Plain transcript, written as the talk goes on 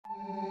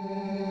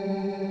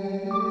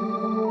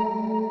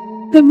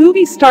The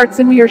movie starts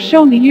and we are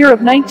shown the year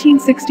of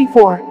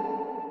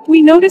 1964.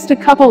 We noticed a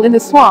couple in the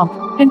swamp,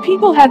 and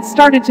people had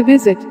started to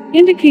visit,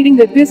 indicating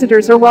that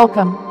visitors are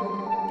welcome.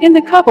 In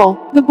the couple,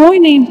 the boy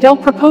named Del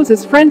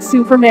proposes friend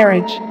Sue for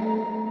marriage.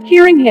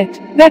 Hearing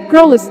it, that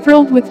girl is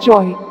thrilled with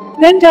joy.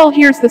 Then Del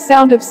hears the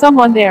sound of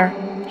someone there.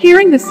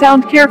 Hearing the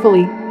sound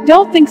carefully,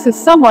 Del thinks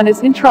someone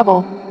is in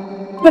trouble.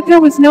 But there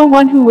was no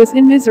one who was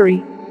in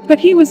misery. But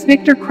he was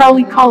Victor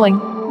Crowley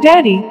calling,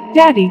 "Daddy,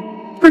 Daddy."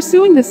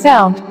 Pursuing the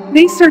sound,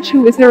 they search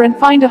who is there and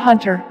find a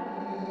hunter.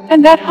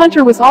 And that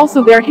hunter was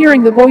also there,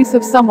 hearing the voice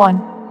of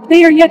someone.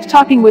 They are yet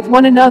talking with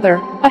one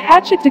another. A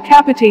hatchet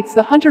decapitates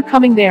the hunter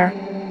coming there.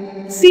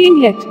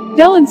 Seeing it,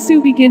 Del and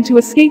Sue begin to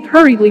escape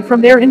hurriedly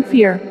from there in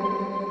fear.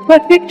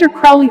 But Victor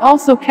Crowley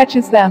also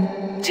catches them.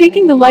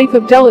 Taking the life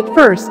of Del at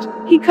first,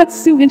 he cuts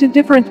Sue into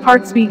different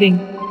parts, beating.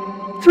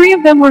 3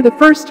 of them were the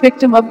first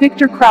victim of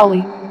Victor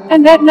Crowley,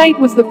 and that night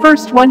was the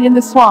first one in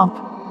the swamp.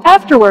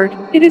 Afterward,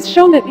 it is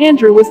shown that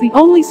Andrew was the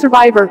only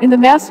survivor in the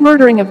mass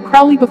murdering of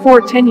Crowley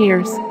before 10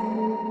 years.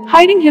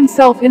 Hiding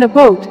himself in a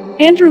boat,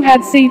 Andrew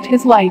had saved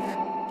his life.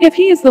 If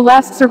he is the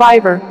last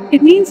survivor,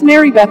 it means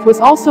Marybeth was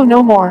also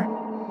no more.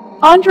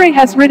 Andre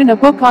has written a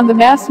book on the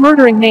mass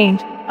murdering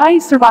named, I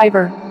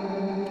Survivor.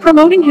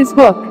 Promoting his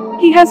book,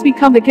 he has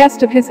become the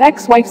guest of his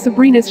ex-wife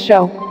Sabrina's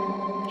show.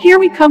 Here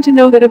we come to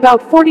know that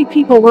about 40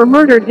 people were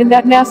murdered in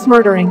that mass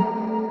murdering.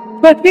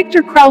 But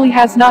Victor Crowley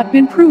has not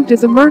been proved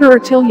as a murderer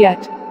till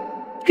yet.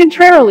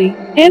 Contrarily,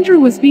 Andrew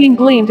was being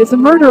blamed as a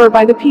murderer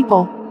by the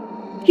people.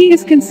 He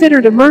is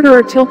considered a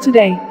murderer till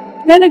today.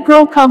 Then a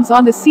girl comes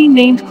on the scene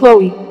named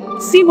Chloe.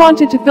 She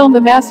wanted to film the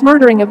mass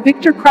murdering of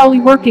Victor Crowley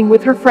working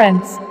with her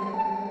friends.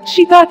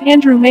 She thought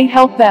Andrew may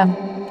help them.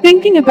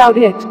 Thinking about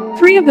it,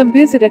 3 of them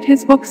visit at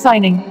his book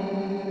signing.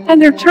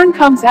 And their turn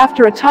comes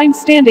after a time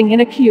standing in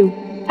a queue.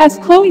 As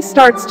Chloe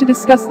starts to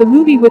discuss the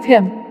movie with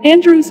him,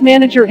 Andrew's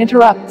manager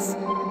interrupts.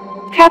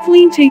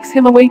 Kathleen takes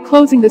him away,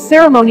 closing the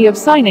ceremony of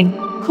signing.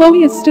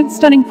 Chloe is stood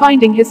stunning,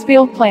 finding his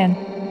failed plan.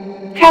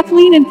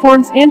 Kathleen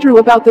informs Andrew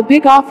about the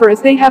big offer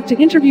as they have to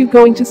interview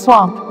going to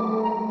swamp.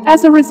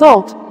 As a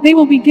result, they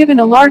will be given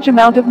a large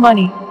amount of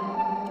money.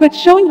 But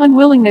showing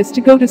unwillingness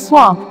to go to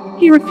swamp,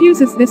 he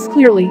refuses this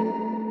clearly.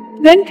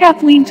 Then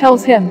Kathleen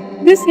tells him,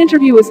 this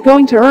interview is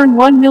going to earn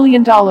 $1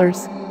 million.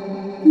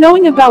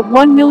 Knowing about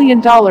 $1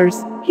 million,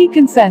 he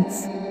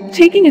consents.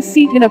 Taking a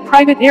seat in a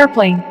private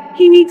airplane,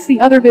 he meets the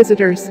other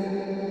visitors.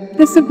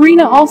 The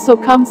Sabrina also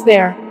comes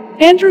there.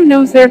 Andrew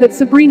knows there that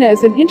Sabrina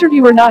is an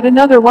interviewer, not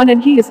another one,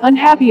 and he is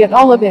unhappy at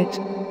all of it.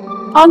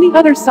 On the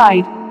other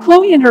side,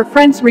 Chloe and her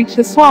friends reach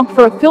the swamp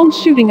for a filmed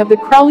shooting of the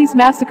Crowley's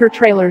massacre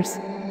trailers.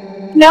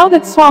 Now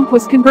that swamp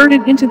was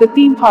converted into the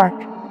theme park.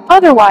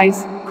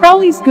 Otherwise,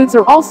 Crowley's goods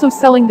are also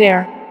selling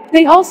there.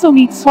 They also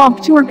meet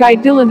swamp tour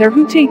guide Dylan there,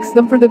 who takes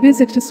them for the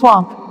visit to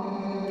swamp.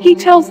 He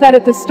tells that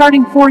at the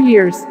starting 4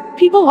 years,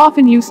 people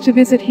often used to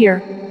visit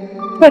here.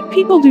 But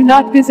people do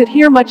not visit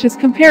here much as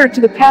compared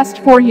to the past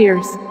 4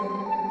 years.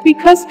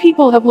 Because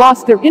people have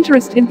lost their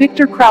interest in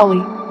Victor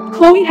Crowley.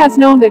 Chloe has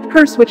known that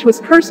curse which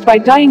was cursed by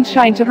dying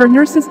shine to her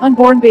nurse's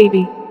unborn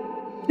baby.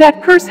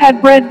 That curse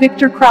had bred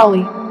Victor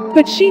Crowley.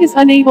 But she is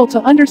unable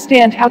to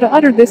understand how to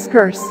utter this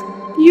curse.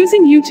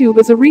 Using YouTube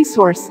as a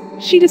resource,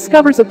 she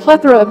discovers a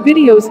plethora of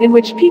videos in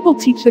which people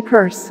teach the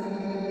curse.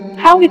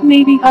 How it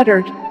may be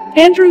uttered.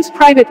 Andrew's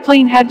private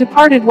plane had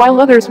departed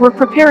while others were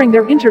preparing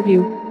their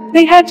interview.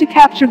 They had to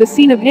capture the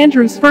scene of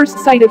Andrew's first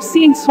sight of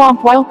seeing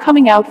swamp while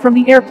coming out from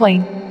the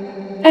airplane.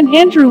 And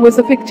Andrew was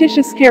a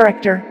fictitious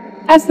character.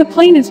 As the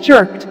plane is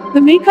jerked,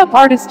 the makeup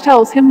artist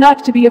tells him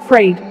not to be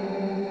afraid.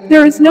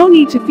 There is no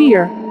need to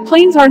fear,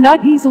 planes are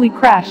not easily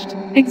crashed.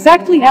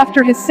 Exactly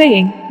after his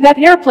saying, that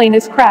airplane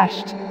is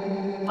crashed.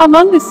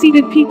 Among the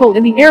seated people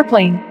in the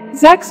airplane,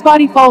 Zach's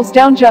body falls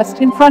down just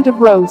in front of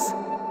Rose.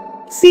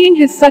 Seeing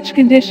his such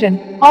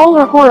condition, all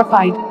are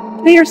horrified.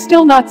 They are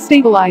still not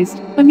stabilized.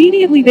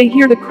 Immediately they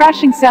hear the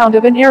crashing sound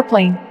of an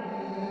airplane.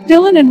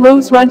 Dylan and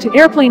Rose run to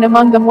airplane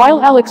among them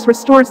while Alex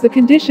restores the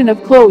condition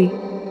of Chloe.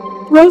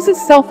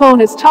 Rose's cell phone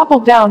is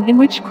toppled down, in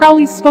which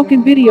Crowley's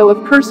spoken video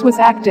of curse was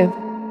active.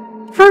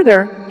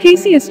 Further,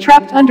 Casey is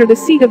trapped under the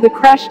seat of the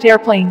crashed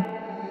airplane.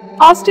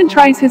 Austin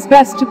tries his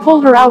best to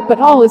pull her out, but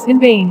all is in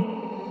vain.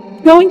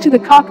 Going to the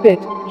cockpit,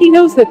 he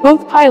knows that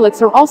both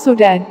pilots are also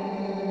dead.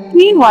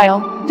 Meanwhile,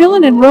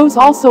 Dylan and Rose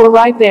also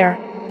arrive there,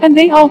 and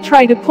they all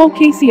try to pull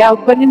Casey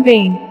out, but in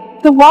vain.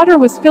 The water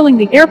was filling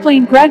the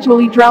airplane,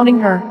 gradually drowning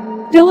her.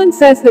 Dylan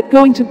says that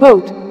going to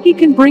boat, he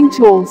can bring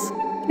tools.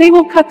 They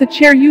will cut the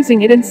chair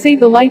using it and save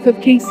the life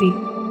of Casey.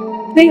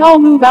 They all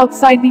move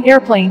outside the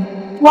airplane.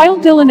 While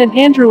Dylan and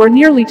Andrew are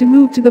nearly to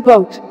move to the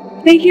boat,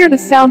 they hear the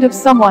sound of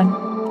someone.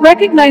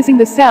 Recognizing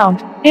the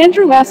sound,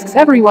 Andrew asks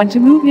everyone to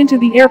move into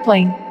the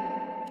airplane.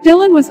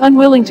 Dylan was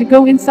unwilling to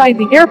go inside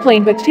the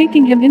airplane, but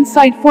taking him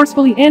inside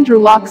forcefully, Andrew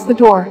locks the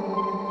door.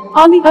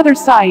 On the other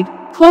side,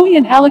 Chloe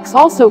and Alex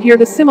also hear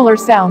the similar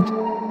sound.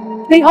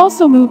 They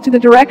also move to the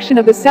direction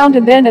of the sound,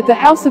 and then at the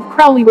house of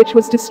Crowley, which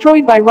was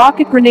destroyed by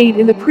rocket grenade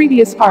in the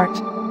previous part.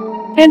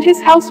 And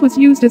his house was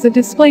used as a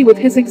display with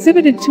his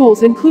exhibited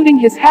tools, including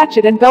his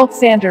hatchet and belt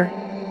sander.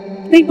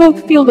 they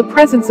both feel the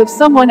presence of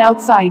someone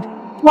outside.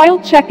 While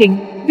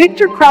checking,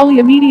 Victor Crowley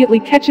immediately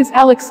catches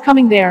Alex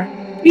coming there.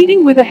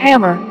 Beating with a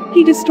hammer,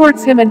 he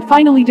distorts him and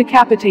finally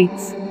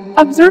decapitates.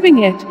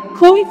 Observing it,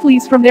 Chloe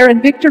flees from there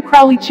and Victor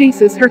Crowley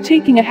chases her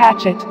taking a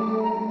hatchet.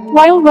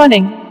 While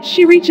running,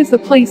 she reaches the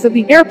place of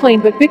the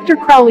airplane but Victor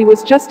Crowley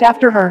was just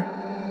after her.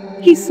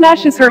 He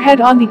smashes her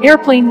head on the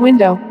airplane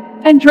window,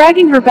 and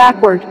dragging her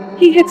backward,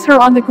 he hits her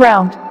on the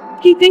ground.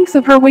 He thinks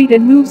of her weight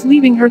and moves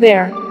leaving her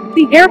there.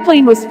 The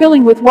airplane was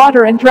filling with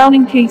water and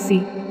drowning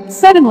Casey.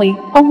 Suddenly,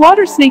 a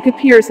water snake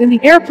appears in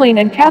the airplane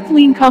and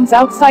Kathleen comes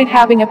outside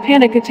having a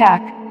panic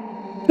attack.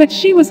 But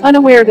she was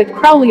unaware that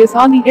Crowley is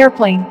on the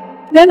airplane.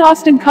 Then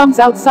Austin comes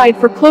outside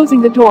for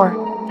closing the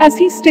door. As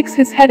he sticks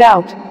his head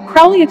out,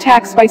 Crowley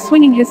attacks by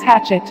swinging his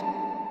hatchet.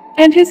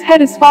 And his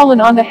head has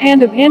fallen on the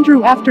hand of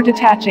Andrew after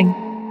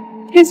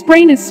detaching. His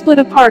brain is split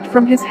apart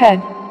from his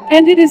head.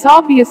 And it is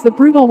obvious the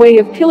brutal way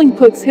of killing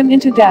puts him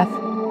into death.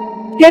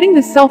 Getting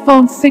the cell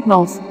phone's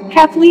signals,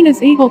 Kathleen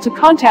is able to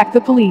contact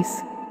the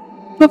police.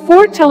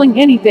 Before telling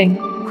anything,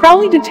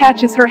 Crowley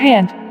detaches her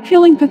hand,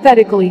 killing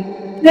pathetically.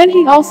 Then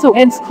he also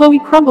ends Chloe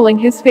crumbling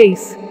his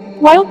face.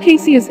 While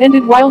Casey is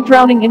ended while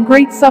drowning in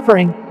great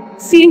suffering.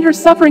 Seeing her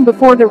suffering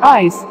before their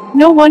eyes,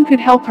 no one could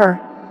help her.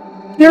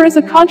 There is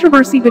a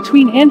controversy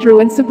between Andrew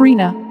and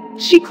Sabrina.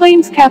 She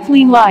claims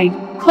Kathleen lied,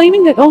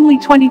 claiming that only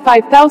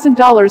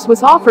 $25,000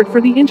 was offered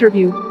for the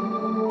interview.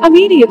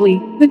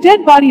 Immediately, the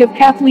dead body of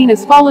Kathleen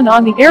is fallen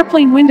on the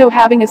airplane window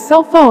having a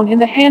cell phone in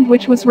the hand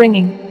which was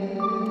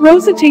ringing.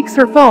 Rosa takes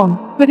her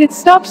phone, but it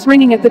stops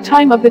ringing at the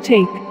time of the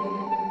take.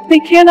 They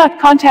cannot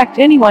contact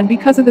anyone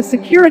because of the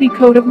security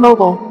code of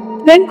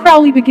mobile. Then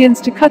Crowley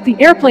begins to cut the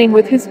airplane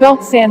with his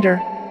belt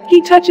sander.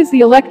 He touches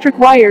the electric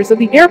wires of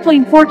the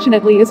airplane.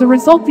 Fortunately, as a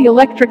result, the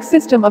electric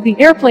system of the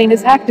airplane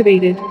is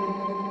activated.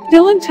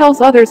 Dylan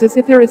tells others as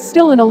if there is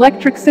still an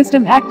electric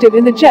system active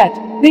in the jet,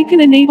 they can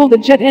enable the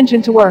jet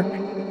engine to work.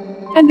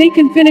 And they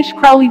can finish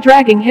Crowley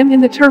dragging him in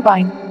the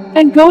turbine.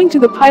 And going to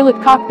the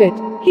pilot cockpit,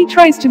 he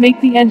tries to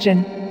make the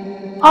engine.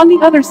 On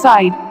the other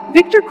side,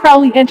 Victor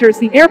Crowley enters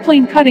the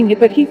airplane cutting it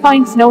but he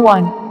finds no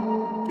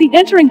one. The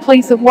entering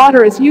place of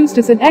water is used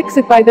as an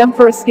exit by them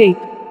for escape.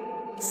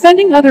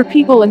 Sending other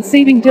people and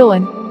saving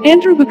Dylan,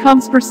 Andrew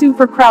becomes pursuit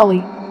for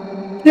Crowley.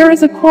 There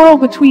is a quarrel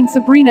between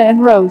Sabrina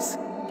and Rose.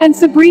 And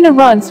Sabrina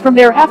runs from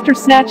there after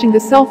snatching the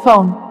cell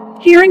phone.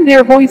 Hearing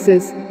their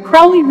voices,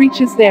 Crowley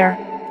reaches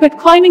there. But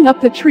climbing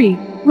up the tree,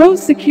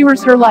 Rose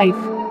secures her life.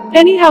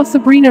 Anyhow,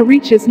 Sabrina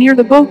reaches near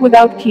the boat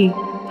without key.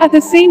 At the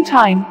same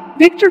time,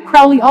 Victor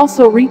Crowley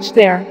also reached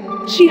there.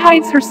 She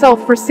hides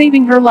herself for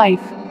saving her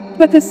life.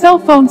 But the cell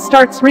phone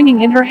starts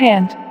ringing in her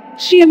hand.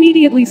 She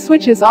immediately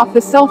switches off the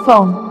cell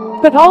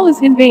phone. But all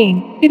is in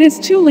vain. It is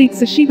too late,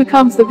 so she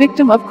becomes the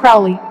victim of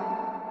Crowley.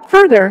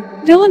 Further,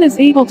 Dylan is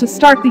able to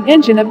start the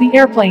engine of the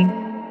airplane.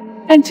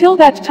 Until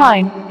that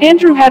time,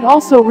 Andrew had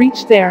also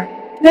reached there.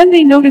 Then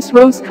they notice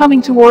Rose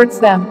coming towards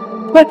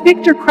them. But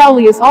Victor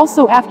Crowley is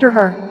also after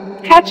her.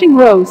 Catching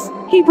Rose,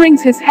 he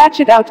brings his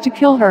hatchet out to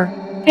kill her.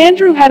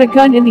 Andrew had a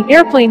gun in the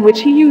airplane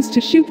which he used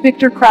to shoot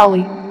Victor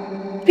Crowley.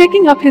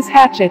 Picking up his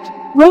hatchet,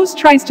 Rose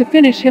tries to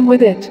finish him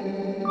with it.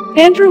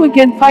 Andrew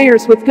again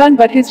fires with gun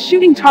but his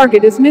shooting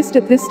target is missed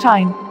at this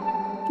time.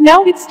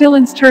 Now it's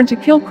Dylan's turn to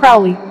kill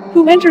Crowley,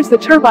 who enters the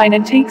turbine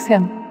and takes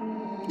him.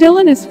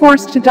 Dylan is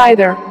forced to die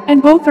there,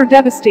 and both are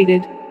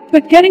devastated.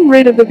 But getting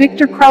rid of the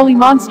Victor Crowley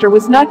monster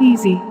was not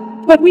easy.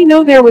 But we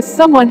know there was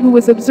someone who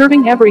was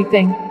observing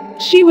everything.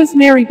 She was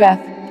Mary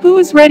Beth, who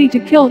was ready to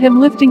kill him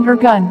lifting her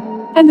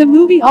gun. And the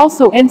movie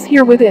also ends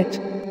here with it.